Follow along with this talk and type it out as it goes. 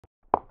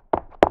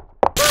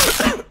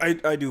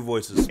I do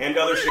voices. And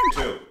other shit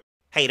too.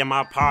 Hey to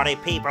my party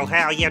people,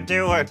 how you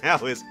doing?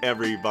 How is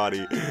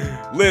everybody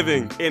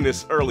living in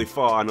this early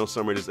fall? I know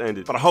summer just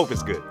ended, but I hope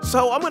it's good.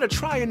 So I'm gonna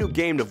try a new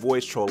game to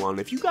voice troll on.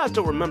 If you guys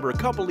don't remember, a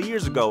couple of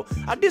years ago,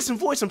 I did some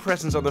voice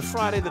impressions on the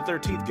Friday the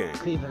 13th game.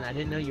 Cleveland, I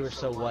didn't know you were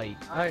so white.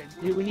 Alright,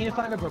 dude, we need to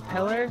find a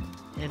propeller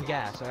and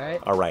gas,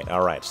 alright?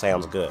 Alright,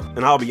 sounds good.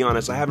 And I'll be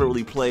honest, I haven't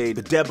really played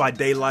the Dead by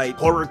Daylight,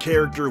 horror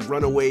character,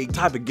 runaway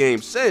type of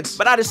game since,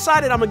 but I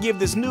decided I'm gonna give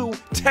this new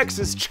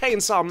Texas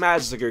Chainsaw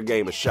Massacre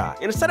game a shot.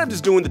 And instead of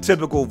just doing the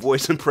typical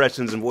voice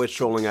impressions and voice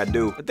trolling I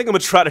do, I think I'm gonna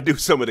try to do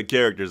some of the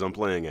characters I'm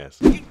playing as.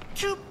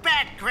 Too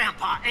bad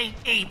Grandpa ain't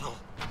able.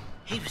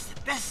 He was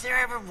the best there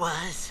ever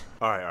was.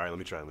 Alright, let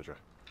me try.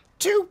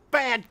 Too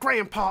bad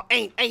Grandpa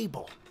ain't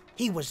able.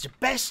 He was the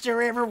best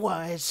there ever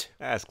was.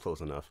 That's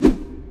close enough.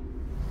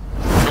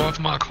 Off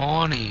my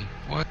Connie.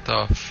 What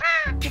the f?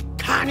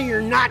 Connie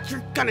or not,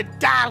 you're gonna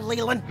die,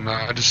 Leland.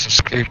 Nah, I just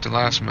escaped the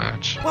last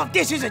match. Well,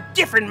 this is a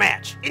different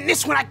match. In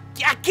this one, I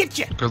get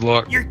you. Good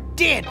luck. You're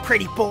dead,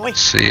 pretty boy.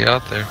 See you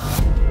out there.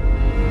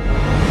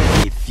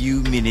 A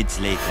few minutes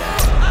later.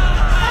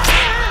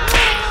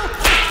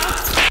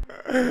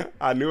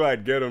 I knew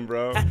I'd get him,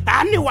 bro.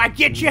 I knew I'd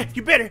get you.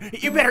 You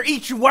better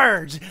eat your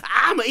words.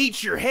 I'ma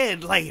eat your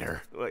head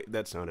later. Wait,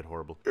 that sounded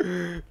horrible.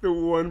 The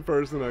one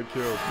person I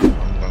killed.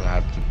 I'm gonna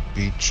have to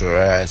beat your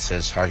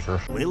ass,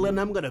 hiker. Leland,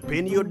 I'm gonna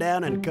pin you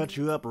down and cut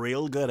you up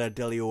real good, I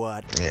tell you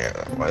what. Yeah,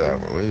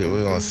 whatever.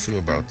 We're gonna see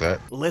about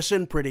that.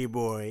 Listen, pretty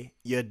boy,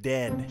 you're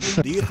dead.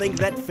 Do you think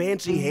that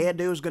fancy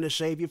hairdo is gonna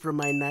save you from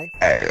my knife?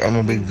 Hey, I'm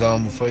gonna be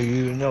gone before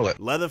you even know it.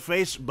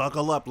 Leatherface,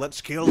 buckle up.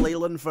 Let's kill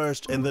Leland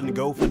first, and then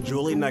go for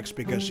Julie next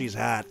because she's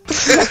hot.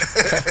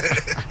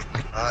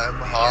 I'm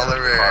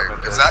hollering.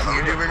 Is that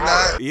you doing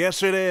that?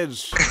 Yes, it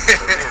is.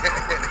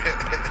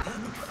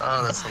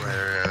 Oh, that's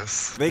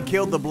hilarious. They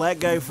killed the black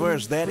guy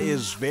first. That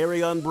is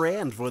very on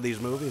brand for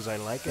these movies. I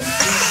like it.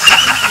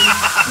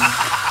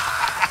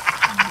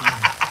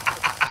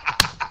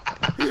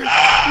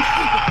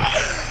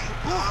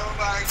 Oh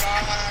my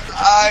god.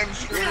 I'm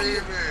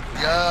screaming.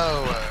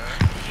 Yo.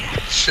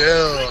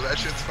 Chill. That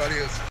shit's funny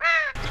as f.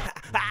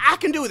 I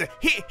can do the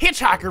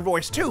hitchhiker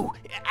voice too.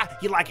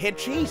 You like head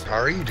cheese? How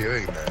are you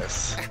doing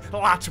this?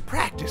 Lots of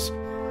practice.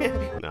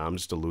 Nah, I'm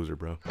just a loser,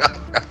 bro.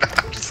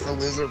 Just a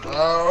loser,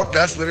 bro.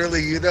 That's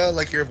literally you though?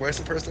 Like you're a voice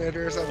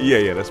impersonator or something?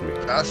 Yeah, that's me.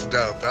 That's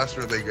dope. That's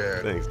really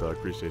good. Thanks, dog.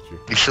 Appreciate you.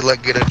 You should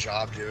like get a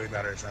job doing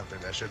that or something.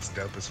 That shit's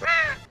dope as fuck.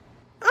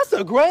 That's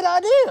a great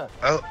idea!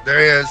 Oh, there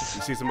he is.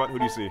 You see somebody? Who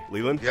do you see?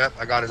 Leland? Yep,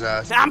 I got his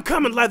ass. I'm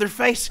coming,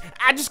 Leatherface.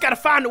 I just gotta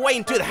find a way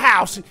into the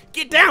house and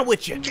get down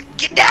with you.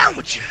 Get down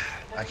with you.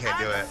 I can't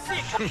do it.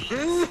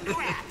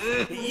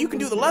 You can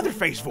do the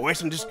Leatherface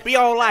voice and just be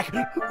all like.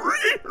 You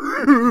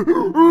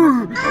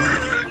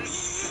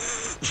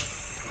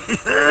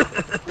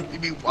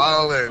be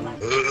wildin'.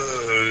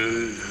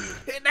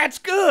 That's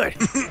good.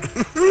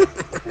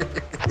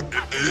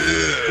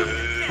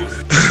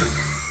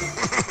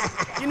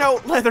 You know,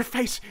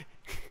 Leatherface,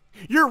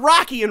 your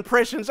Rocky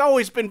impression's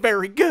always been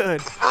very good.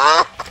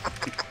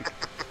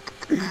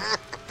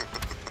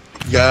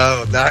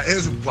 Yo, that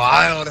is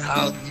wild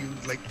how you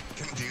like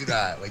can do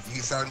that. Like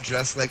you sound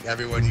just like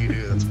everyone you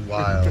do. That's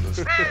wild.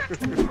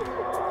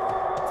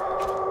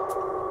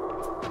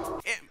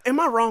 Am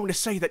I wrong to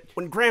say that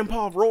when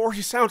Grandpa roars,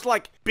 he sounds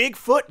like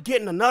Bigfoot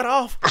getting a nut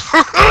off?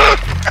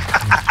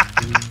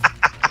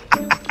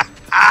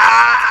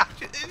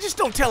 Just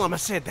don't tell him I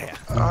said that.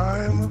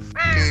 I'm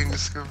fucking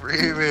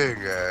screaming.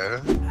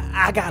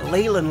 I got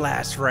Leland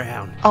last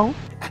round. Oh?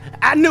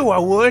 I knew I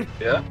would.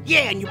 Yeah?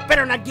 Yeah, and you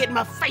better not get in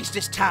my face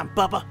this time,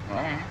 Bubba.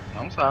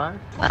 I'm sorry.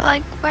 Well,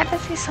 like, why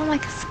does he sound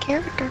like his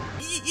character?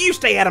 You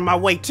stay out of my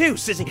way too,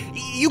 sissy.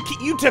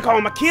 You took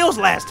all my kills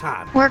last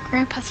time. We're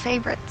Grandpa's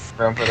favorites.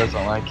 Grandpa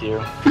doesn't like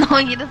you. No,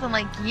 he doesn't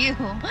like you.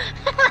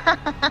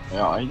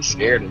 No, he's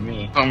scared of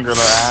me. I'm gonna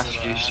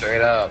ask you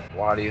straight up,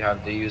 why do you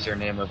have the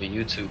username of a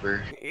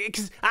YouTuber?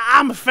 'Cause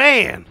I'm a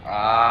fan.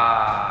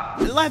 Ah.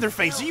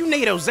 Leatherface, you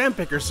need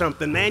Ozempic or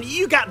something, man.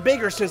 You got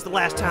bigger since the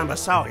last time I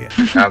saw you.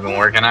 I've been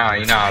working out,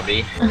 you know I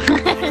be.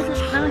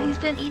 No, he's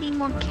been eating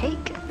more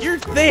cake. You're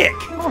thick.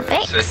 Oh,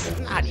 thanks.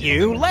 Not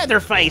you,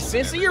 Leatherface,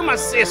 sissy. You're my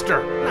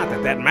sister. Not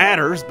that that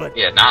matters, but...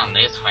 Yeah, not in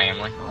this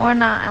family. We're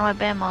not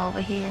Alabama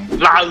over here.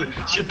 Nah,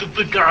 shut the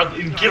fuck up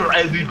and kill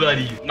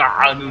everybody. Nah,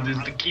 Arnold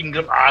is the king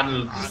of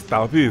Arnold.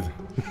 Stop it.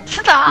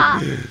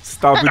 Stop!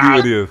 Stop it, you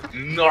idiot.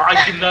 No, I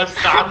cannot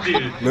stop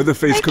it.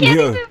 Leatherface, come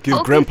here.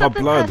 Give Grandpa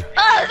blood.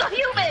 Oh, it's a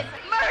human!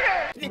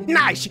 Murder!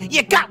 Nice.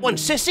 You got one,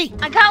 sissy.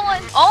 I got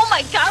one. Oh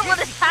my god, what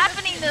is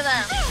happening to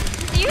them?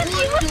 Do you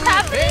see what's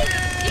happening?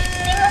 Do you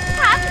see what's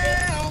happening?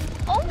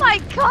 Oh my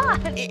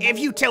god! If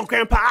you tell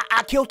Grandpa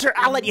I killed her,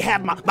 I'll let you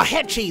have my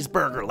head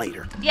cheeseburger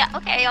later. Yeah,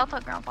 okay, I'll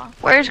tell Grandpa.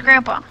 Where's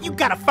Grandpa? You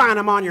gotta find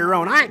him on your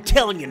own. I ain't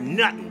telling you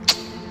nothing.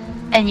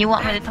 And you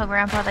want me to tell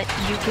Grandpa that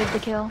you killed the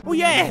kill? Well,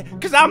 yeah,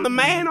 because I'm the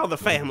man of the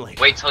family.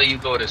 Wait till you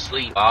go to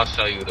sleep. I'll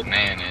show you who the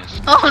man is.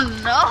 Oh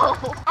no!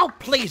 Oh,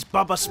 please,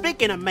 Bubba.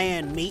 Speaking of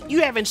man meat,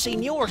 you haven't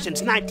seen yours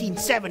since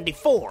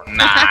 1974.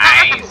 Nah,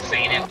 I ain't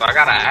seen it, but I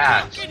gotta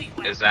ask.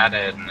 Is that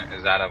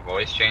a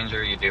voice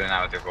changer? You doing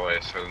that with your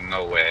voice? So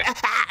no way.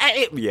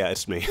 Yeah,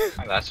 it's me.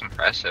 Oh, that's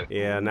impressive.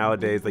 Yeah,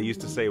 nowadays they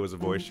used to say it was a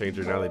voice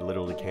changer, now they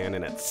literally can,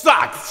 and it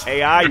sucks!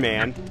 AI,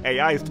 man.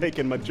 AI is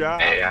taking my job.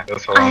 Yeah,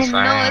 that's what I'm saying.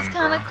 I know, it's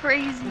kind of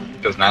crazy.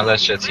 Because now that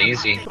shit's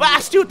easy. But I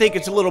still think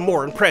it's a little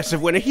more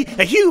impressive when a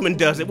human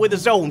does it with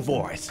his own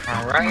voice.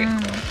 Alright.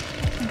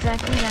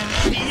 Exactly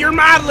that. You're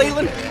mine,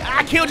 Leland.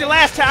 I killed you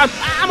last time.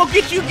 I'm gonna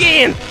get you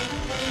again.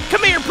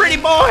 Come here, pretty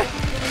boy.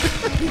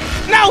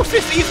 No,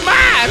 sissy, he's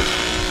mine.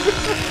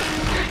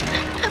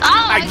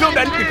 I told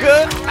that you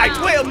good. I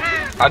will.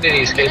 How did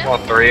he escape all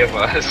three of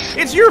us?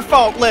 It's your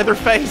fault,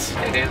 Leatherface.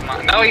 It is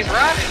mine. No, he's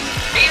running.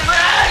 He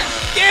runs.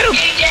 Get him.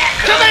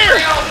 Come here.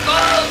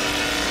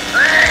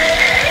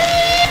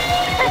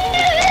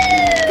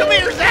 Come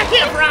here, Zac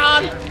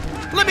Efron.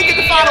 Let me get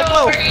the final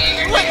blow.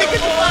 Let me get the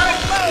final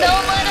blow.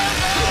 No, let him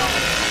go.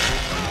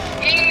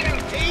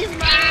 He's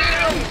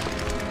mine.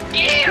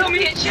 Get him,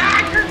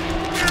 hitchhiker.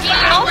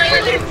 Cutting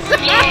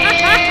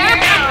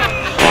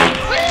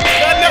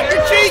up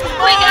your cheek.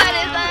 We got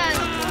his ass.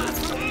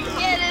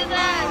 Get his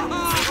ass.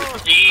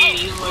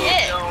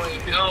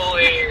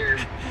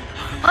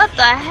 What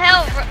the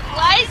hell?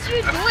 Why did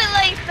you do it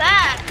like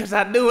that? Cause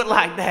I do it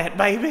like that,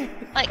 baby.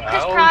 Like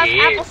crisscross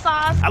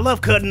applesauce? I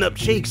love cutting up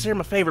cheeks. They're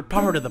my favorite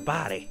part of the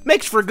body.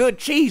 Makes for good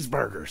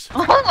cheeseburgers.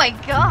 Oh my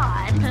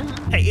god.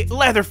 Hey,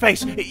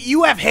 Leatherface,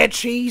 you have head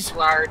cheese? I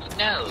already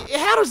know.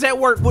 How does that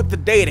work with the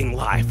dating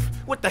life?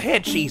 With the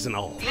head cheese and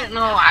all? You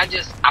know, I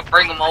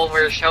bring them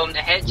over, show them the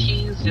head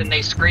cheese, and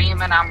they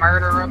scream, and I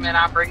murder them, and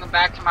I bring them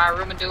back to my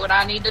room and do what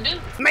I need to do.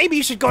 Maybe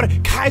you should go to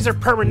Kaiser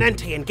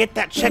Permanente and get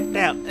that checked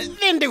out,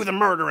 then do the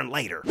murdering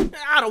later.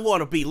 I don't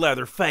want to be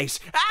Leatherface.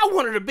 I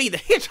wanted to be the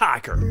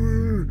hitchhiker.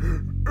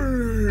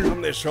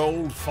 I'm this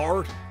old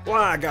fart.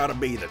 Why I gotta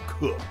be the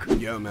cook?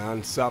 Yeah,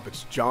 man, sup,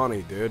 it's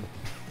Johnny, dude.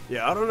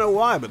 Yeah, I don't know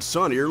why, but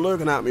Sonny, you're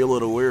looking at me a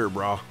little weird,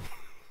 bro.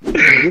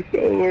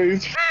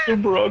 Always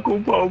Barack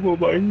Obama,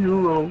 my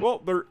hero.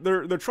 Well,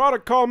 they're trying to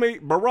call me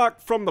Barack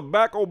from the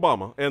back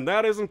Obama, and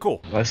that isn't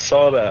cool. I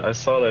saw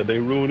that. They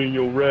ruining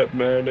your rep,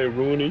 man. They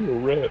ruining your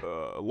rep.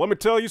 Let me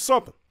tell you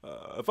something.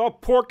 If I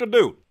porked a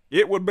dude,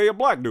 it would be a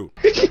black dude.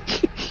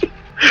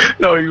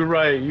 No, you're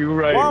right.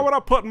 Why would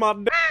I put my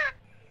d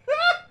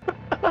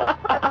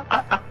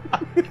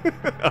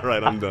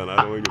Alright, I'm done. I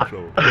don't want to get in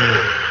trouble.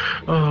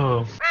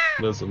 Oh,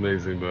 that's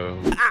amazing, bro.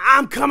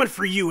 I'm coming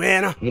for you,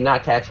 Anna. You're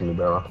not catching me,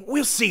 bro.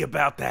 We'll see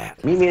about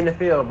that. Meet me in the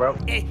field, bro.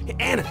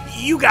 Anna,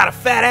 you got a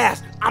fat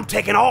ass. I'm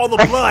taking all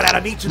the blood out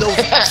of each of those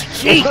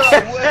cheeks.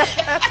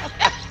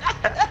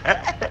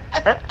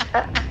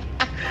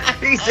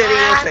 He said he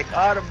gonna take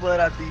all the blood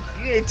out these.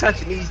 You ain't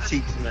touching these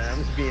cheeks, man.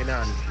 I'm just being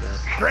honest, man.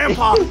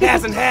 Grandpa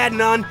hasn't had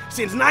none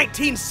since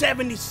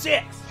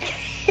 1976.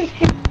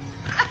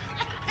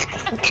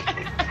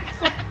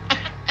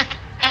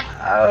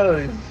 Oh,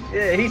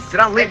 yeah, he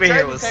said I'm leaving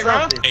here with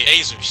something. Hey,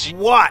 Azers.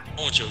 What?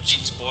 I want your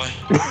cheeks, boy.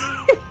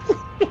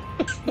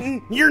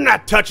 You're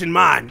not touching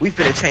mine. We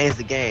finna change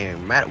the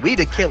game, man. We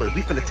the killers.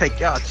 We finna take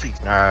y'all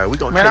cheeks. Alright, we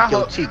gonna take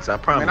your cheeks, I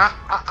promise. Man,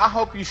 I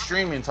hope you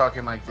streaming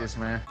talking like this,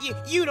 man.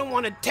 You don't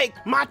want to take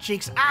my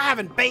cheeks. I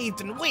haven't bathed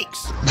in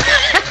weeks.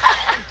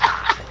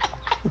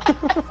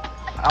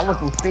 I want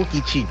some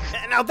stinky cheeks.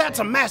 Now that's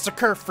a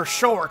massacre for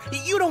sure.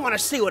 You don't want to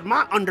see what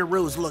my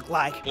underoos look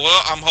like.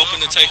 Well, I'm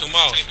hoping to take them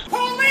off.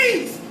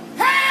 Police!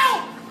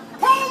 Help!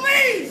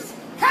 Police!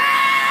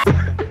 Help!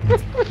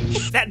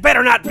 That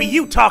better not be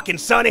you talking,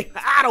 Sonny.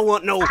 I don't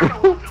want no...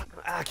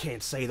 I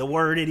can't say the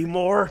word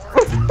anymore.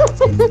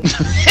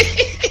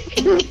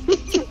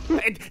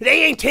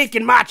 They ain't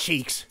taking my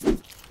cheeks.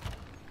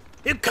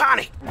 Hey,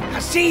 Connie, I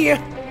see you.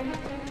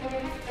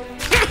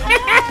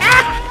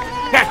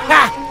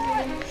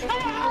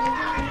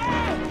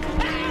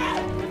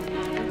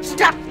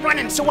 Stop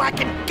running so I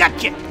can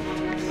gut you.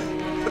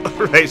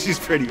 Alright, she's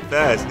pretty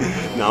fast.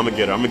 No, I'm gonna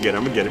get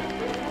her.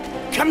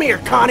 Come here,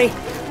 Connie.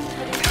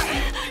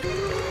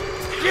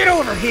 Get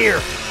over here.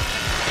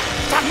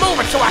 Stop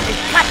moving so I can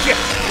cut you.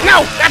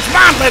 No, that's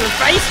mine,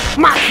 Leatherface.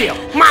 My kill,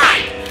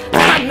 mine.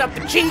 Cutting up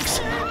the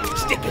cheeks,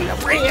 sticking the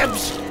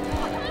ribs,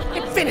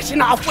 and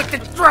finishing off with the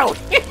throat.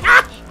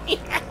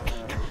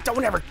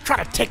 Don't ever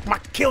try to take my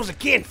kills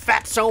again,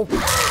 fatso.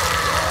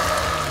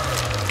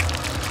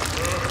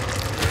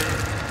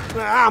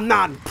 I'm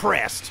not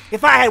impressed.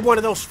 If I had one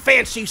of those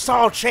fancy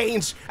saw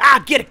chains,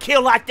 I'd get a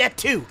kill like that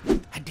too.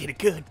 I did a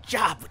good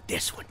job with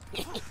this one.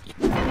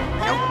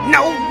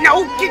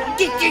 No,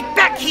 get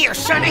back here,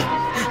 Sonny. I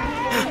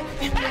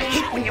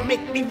hate when you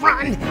make me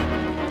run.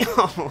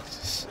 Oh,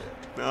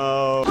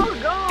 no.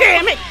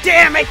 Damn it!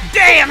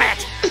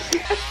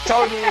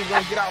 Told you he was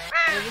gonna get out.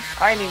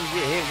 I ain't even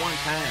get hit one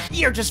time.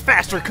 You're just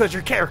faster because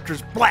your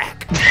character's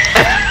black.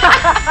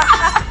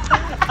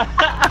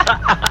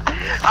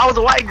 I was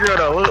a white girl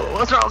though.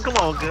 What's wrong? Come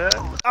on,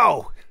 girl.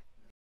 Oh.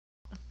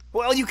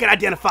 Well, you can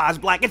identify as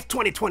black. It's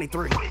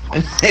 2023.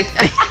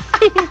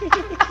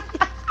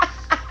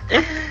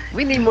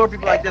 We need more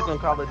people like this on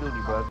Call of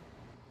Duty, bro.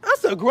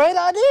 That's a great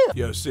idea.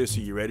 Yo,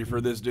 Sissy, you ready for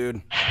this, dude?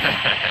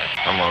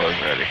 I'm always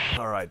ready.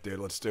 All right, dude,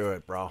 let's do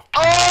it, bro.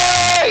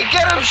 Hey,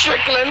 get him,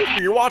 Strickland.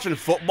 You're watching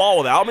football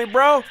without me,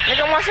 bro?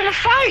 Nigga, I'm watching the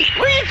fight.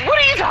 What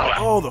are you talking about?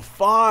 Oh, the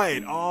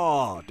fight.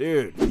 Oh,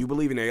 dude. You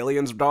believe in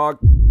aliens, dog?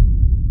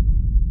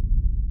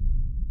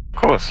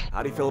 Of course.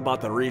 How do you feel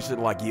about the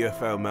recent, like,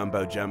 UFO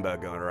mumbo-jumbo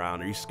going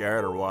around? Are you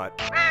scared or what?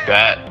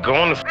 That,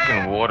 go in the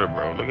fucking water,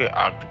 bro. Look at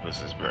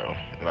octopuses, bro.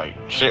 Like,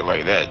 shit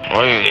like that.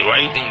 Why do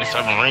you think the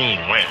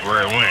submarine went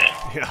where it went?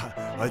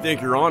 Yeah, I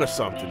think you're onto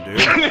something, dude.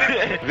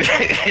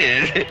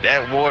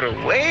 That water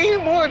way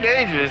more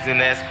dangerous than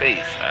that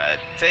space. I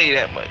tell you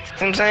that much. You know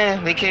what I'm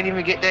saying? They can't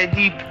even get that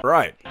deep.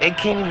 Right. They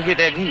can't even get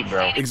that deep,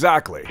 bro.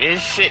 Exactly.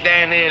 There's shit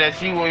down there that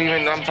you won't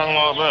even know I'm talking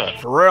about, bro.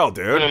 For real,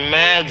 dude.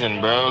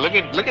 Imagine, bro. Look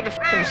at the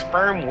fucking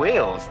sperm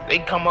whales. They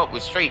come up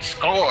with straight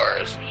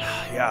scars.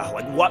 Yeah,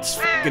 like what's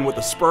fucking with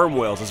the sperm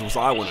whales is what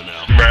I want to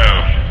know.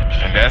 Bro.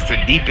 And that's the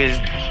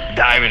deepest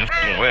diving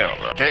fucking whale,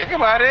 bro. Think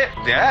about it.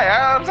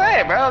 Yeah, that's what I'm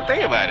saying, bro.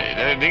 Think about it.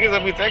 Niggas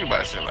don't be thinking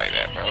about shit like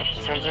that, bro.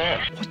 That's what I'm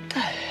saying. What the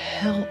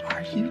hell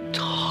are you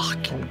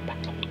talking about?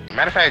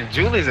 Matter of fact,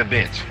 Julie's a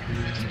bitch.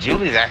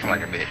 Julie's acting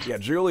like a bitch. Yeah,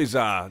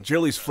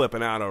 Julie's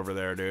flipping out over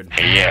there, dude.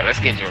 Yeah, let's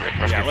get Julie.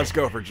 Let's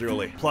go for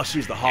Julie. Plus,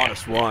 she's the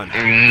hottest one.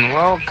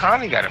 Well,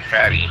 Connie got a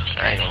fatty.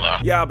 I ain't gonna lie.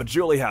 Yeah, but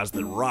Julie has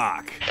the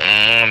rock.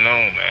 I don't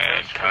know,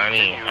 man.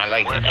 Connie, I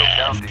like the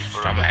ass.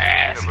 I'm an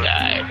ass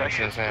guy. You know what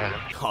I'm saying?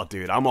 Oh,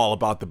 dude, I'm all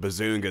about the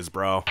bazungas,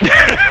 bro.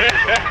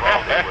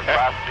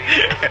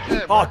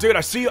 Oh, dude,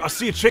 I see a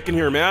chicken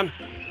here, man.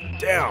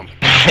 Damn.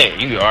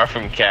 You are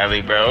from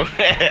Cali, bro.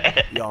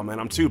 Yo, man,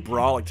 I'm too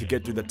brolic to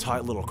get through the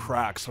tight little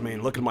cracks. I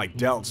mean, look at my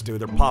delts,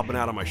 dude. They're popping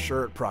out of my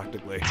shirt,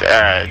 practically.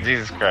 Alright,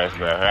 Jesus Christ,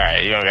 bro.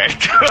 Alright, you don't gotta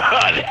do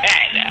all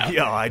that now.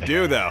 Yo, I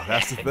do, though.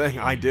 That's the thing.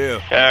 I do.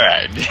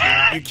 Alright.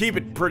 You keep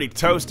it pretty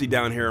toasty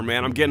down here,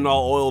 man. I'm getting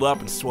all oiled up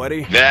and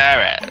sweaty.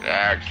 Alright,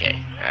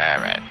 okay.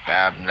 Alright,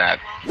 I'm not...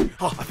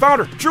 Oh, I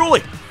found her!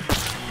 Julie!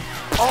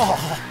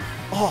 Oh,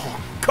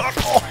 cut!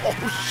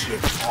 Oh, shit!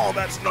 Oh,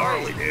 that's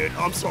gnarly, dude.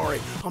 I'm sorry.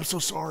 I'm so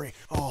sorry.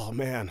 Oh,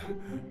 man.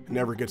 It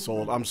never gets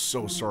old. I'm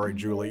so sorry,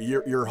 Julie.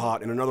 You're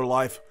hot. In another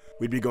life,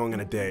 we'd be going on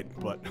a date,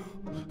 but,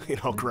 you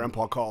know,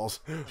 Grandpa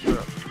calls.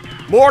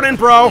 Morning,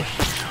 bro!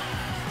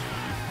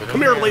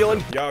 Come here,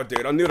 Leland. Yo,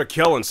 dude, I'm new to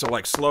killing, so,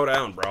 like, slow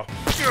down, bro.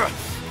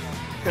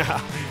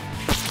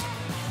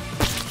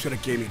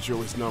 Should've gave me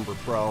Julie's number,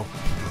 bro.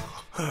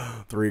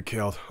 3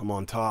 killed. I'm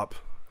on top.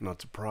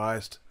 Not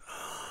surprised.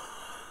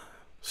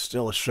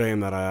 Still a shame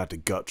that I had to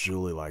gut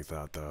Julie like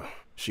that, though.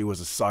 She was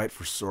a sight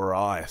for sore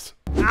eyes.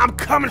 I'm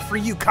coming for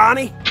you,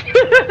 Connie!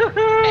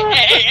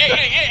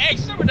 Hey,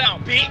 simmer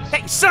down, bitch!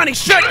 Hey, Sonny,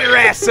 shut your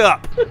ass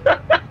up!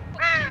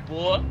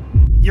 Boy.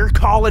 You're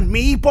calling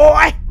me,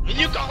 boy?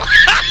 You call...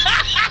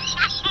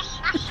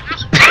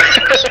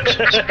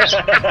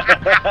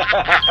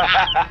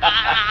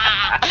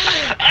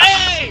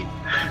 Hey!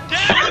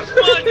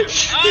 That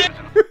was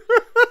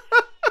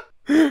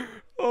funny!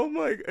 Oh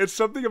my, it's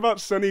something about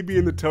Sonny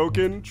being the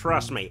token.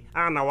 Trust me,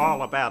 I know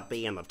all about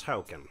being the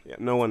token. Yeah,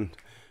 no one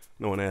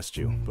asked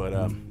you, but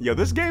yo,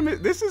 this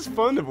is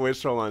fun to voice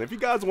troll on. If you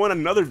guys want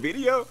another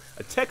video,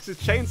 a Texas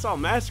Chainsaw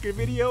Massacre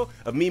video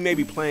of me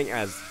maybe playing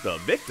as the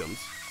victims,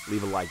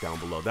 leave a like down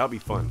below. That'll be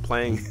fun.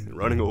 Playing and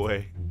running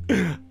away.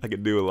 I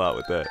could do a lot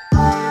with that.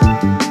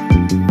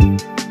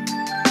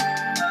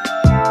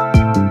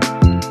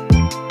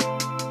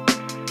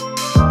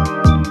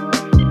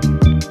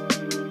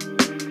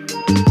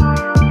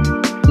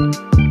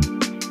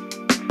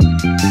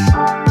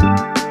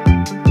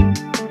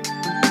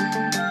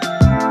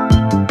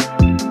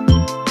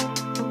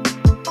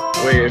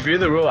 If you're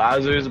the real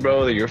Azers,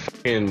 bro, then you're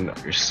fucking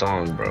your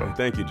song, bro.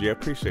 Thank you, G. I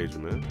appreciate you,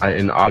 man.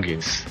 In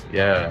August,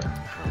 yeah.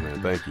 Oh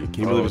man, thank you.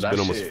 Can you believe it's been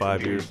almost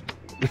 5 years?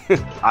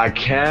 I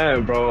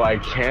can't, bro. I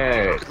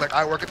can't. Like,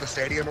 I work at the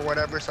stadium or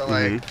whatever, so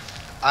like,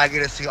 I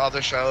get to see all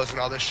the shows and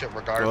all this shit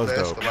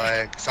regardless. But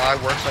like, so I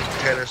worked like the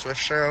Taylor Swift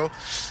show,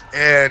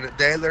 and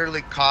they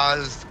literally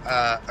caused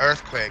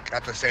earthquake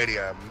at the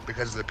stadium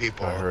because of the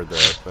people. I heard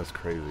that. That's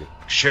crazy.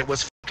 Shit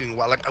was fucking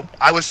wild. Like,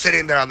 I was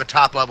sitting there on the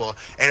top level,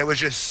 and it was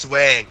just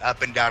swaying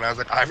up and down. I was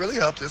like, I really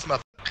hope this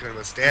motherfucker can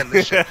withstand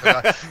this shit.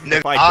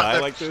 If I die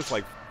like this,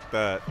 like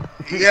that.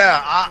 Yeah,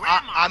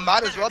 I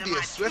might as well be a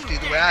Swiftie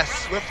the way I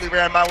swiftly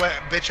ran my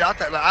bitch out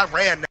there. Like, I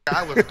ran,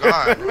 I was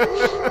gone.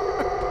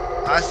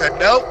 I said,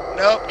 nope.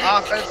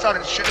 Offense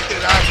started shaking,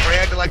 and I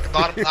ran to like the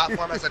bottom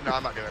platform. I said, no,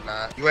 I'm not doing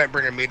that. You ain't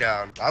bringing me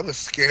down. I was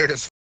scared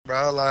as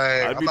bro.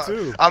 Like, I'd be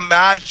too.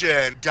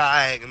 Imagine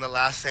dying and the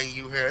last thing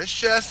you hear is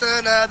just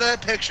another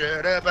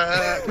picture to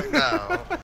burn. Like, no.